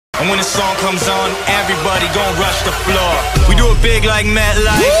when the song comes on, everybody gon' rush the floor. We do it big like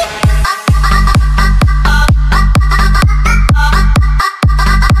MetLife.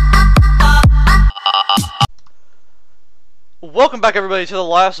 Welcome back everybody to the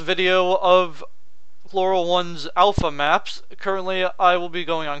last video of Floral 1's alpha maps. Currently I will be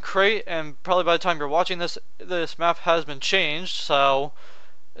going on Crait, and probably by the time you're watching this, this map has been changed, so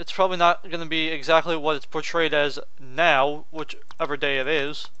it's probably not going to be exactly what it's portrayed as now, whichever day it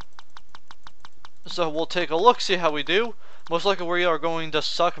is. So we'll take a look, see how we do. Most likely we are going to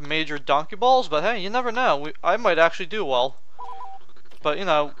suck major donkey balls, but hey, you never know. I might actually do well. But you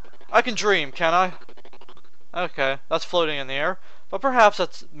know, I can dream, can I? Okay, that's floating in the air, but perhaps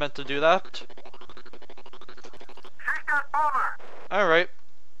that's meant to do that. Alright.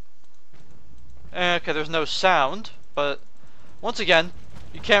 Okay, there's no sound, but once again,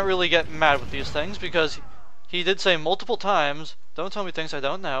 you can't really get mad with these things because he did say multiple times, don't tell me things I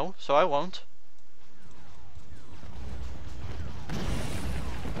don't know, so I won't.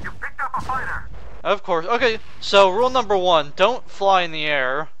 You picked up a fighter. Of course. Okay, so rule number 1, don't fly in the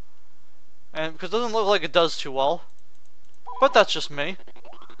air. And because it doesn't look like it does too well. But that's just me.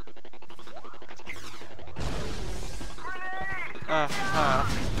 Yeah,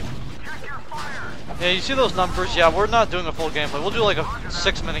 you see those numbers? Yeah, we're not doing a full gameplay. We'll do like a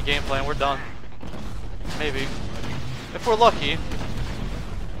 6-minute gameplay and we're done. Maybe. If we're lucky.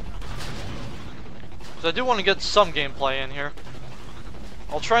 Because I do want to get some gameplay in here.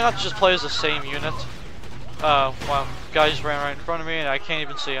 I'll try not to just play as the same unit. Wow. Guy just ran right in front of me and I can't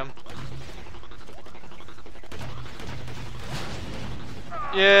even see him.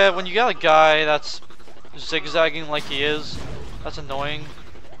 Yeah, when you got a guy that's zigzagging like he is, that's annoying.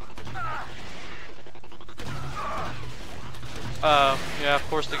 Yeah, of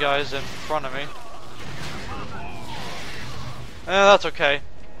course the guy's in front of me. That's okay.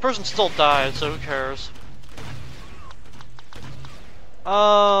 Person still died, so who cares?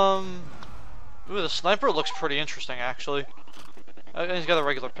 Ooh, the sniper looks pretty interesting, actually. He's got a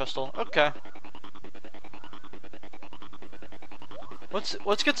regular pistol. Okay.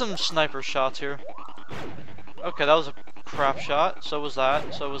 Let's get some sniper shots here. Okay, that was a crap shot. So was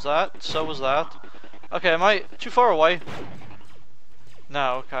that. So was that. So was that. Okay, am I too far away?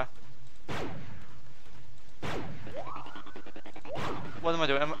 No, okay. What am I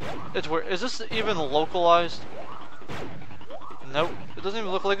doing? It's weird. Is this even localized? Nope. It doesn't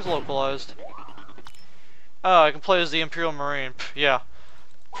even look like it's localized. Oh, I can play as the Imperial Marine. Pff, yeah.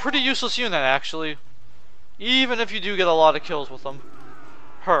 Pretty useless unit, actually. Even if you do get a lot of kills with them.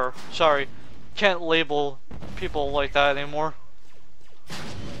 Sorry. Can't label people like that anymore.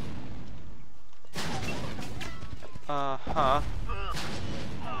 Uh-huh.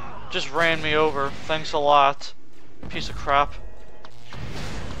 Just ran me over. Thanks a lot. Piece of crap.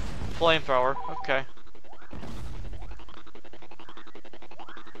 Flamethrower. Okay.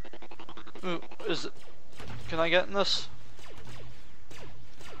 Ooh, can I get in this?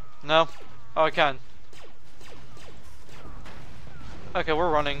 No? Oh, I can. Okay, we're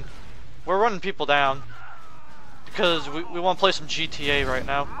running. We're running people down. Because we want to play some GTA right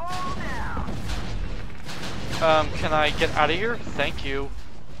now. Can I get out of here? Thank you.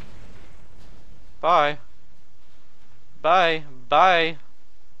 Bye. Bye. Bye.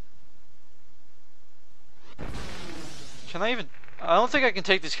 Can I even... I don't think I can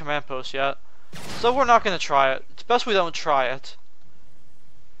take these command posts yet. So we're not going to try it. It's best we don't try it.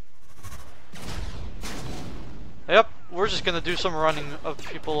 Yep, we're just gonna do some running of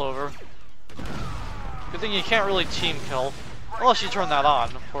people over. Good thing you can't really team kill. Unless you turn that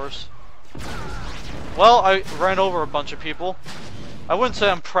on, of course. Well, I ran over a bunch of people. I wouldn't say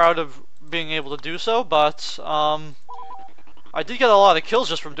I'm proud of being able to do so, but I did get a lot of kills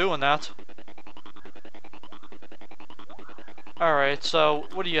just from doing that. Alright, so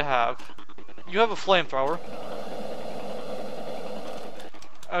what do you have? You have a flamethrower.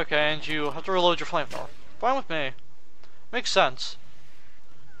 Okay, and you have to reload your flamethrower. Fine with me. Makes sense.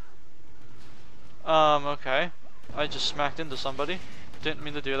 Okay. I just smacked into somebody. Didn't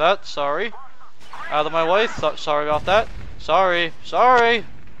mean to do that. Sorry. Out of my way. Sorry about that. Sorry. Sorry!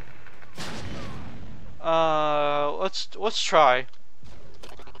 Let's try.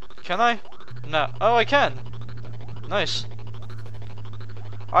 Can I? No. Oh, I can! Nice.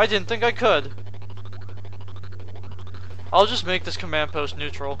 I didn't think I could. I'll just make this command post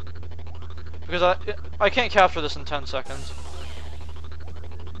neutral. Because I can't capture this in 10 seconds.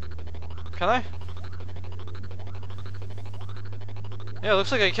 Can I? Yeah,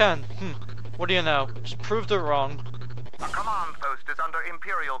 looks like I can. What do you know? Just proved it wrong. The command post is under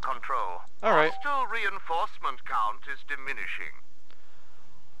Imperial control. Alright. Hostile reinforcement count is diminishing.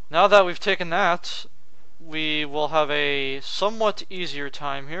 Now that we've taken that, we will have a somewhat easier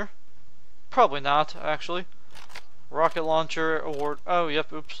time here. Probably not, actually. Rocket launcher award. Oh,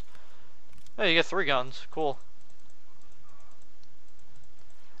 yep, oops. Hey, you get 3 guns. Cool.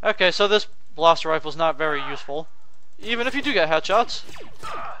 Okay, so this blaster rifle is not very useful, even if you do get headshots.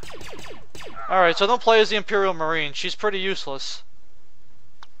 Alright, so don't play as the Imperial Marine. She's pretty useless.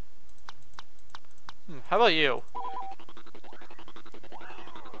 How about you?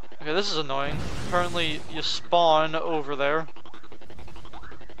 Okay, this is annoying. Apparently, you spawn over there.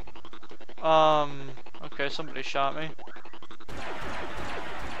 Okay, somebody shot me.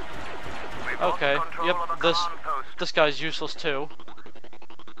 Okay, yep, this guy's useless too.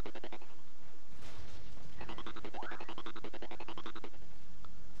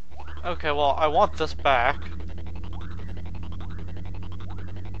 Okay, well, I want this back.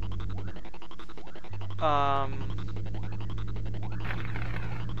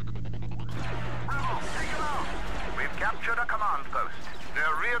 We've captured a command post.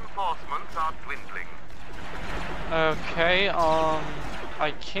 Their reinforcements are dwindling. Okay,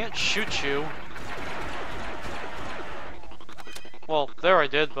 I can't shoot you. Well, there I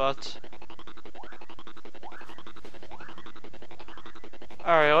did, but...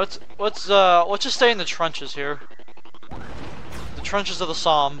 Alright, let's just stay in the trenches here. The trenches of the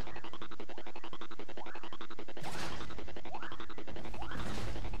Somme.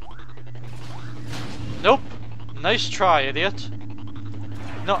 Nope. Nice try, idiot.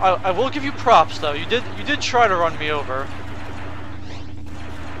 No, I will give you props though. You did try to run me over.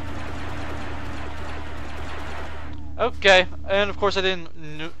 Okay, and of course I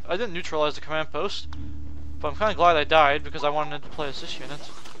didn't neutralize the command post, but I'm kind of glad I died because I wanted to play as this unit.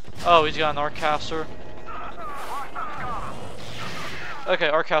 Oh, he's got an Arc-caster. Okay,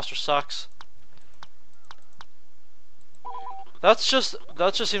 Arc-caster sucks. That just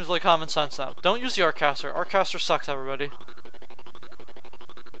seems like common sense now. Don't use the Arc-caster. Arc-caster sucks, everybody.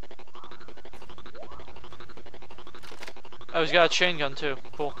 Oh, he's got a chain gun too.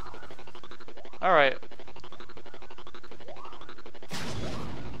 Cool. Alright.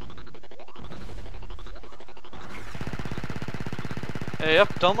 Hey,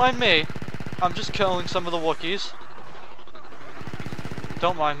 yep, don't mind me. I'm just killing some of the Wookiees.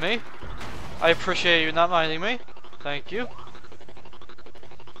 Don't mind me. I appreciate you not minding me. Thank you.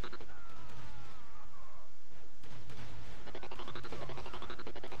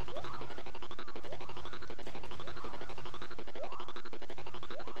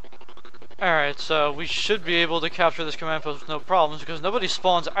 Alright, so we should be able to capture this command post with no problems because nobody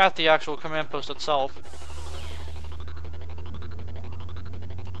spawns at the actual command post itself.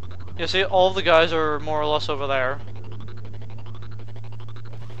 You see, all of the guys are more or less over there.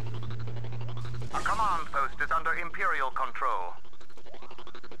 A command post is under Imperial control.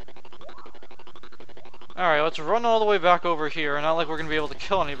 Alright, let's run all the way back over here. Not like we're going to be able to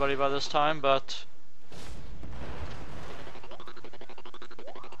kill anybody by this time, but...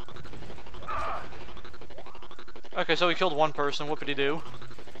 Okay, so we killed one person, whoopity-doo.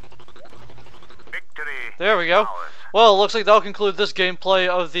 Victory. There we go. Well, it looks like that'll conclude this gameplay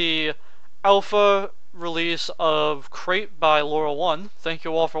of the alpha release of Crait by Laurel 1. Thank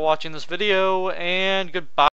you all for watching this video, and goodbye.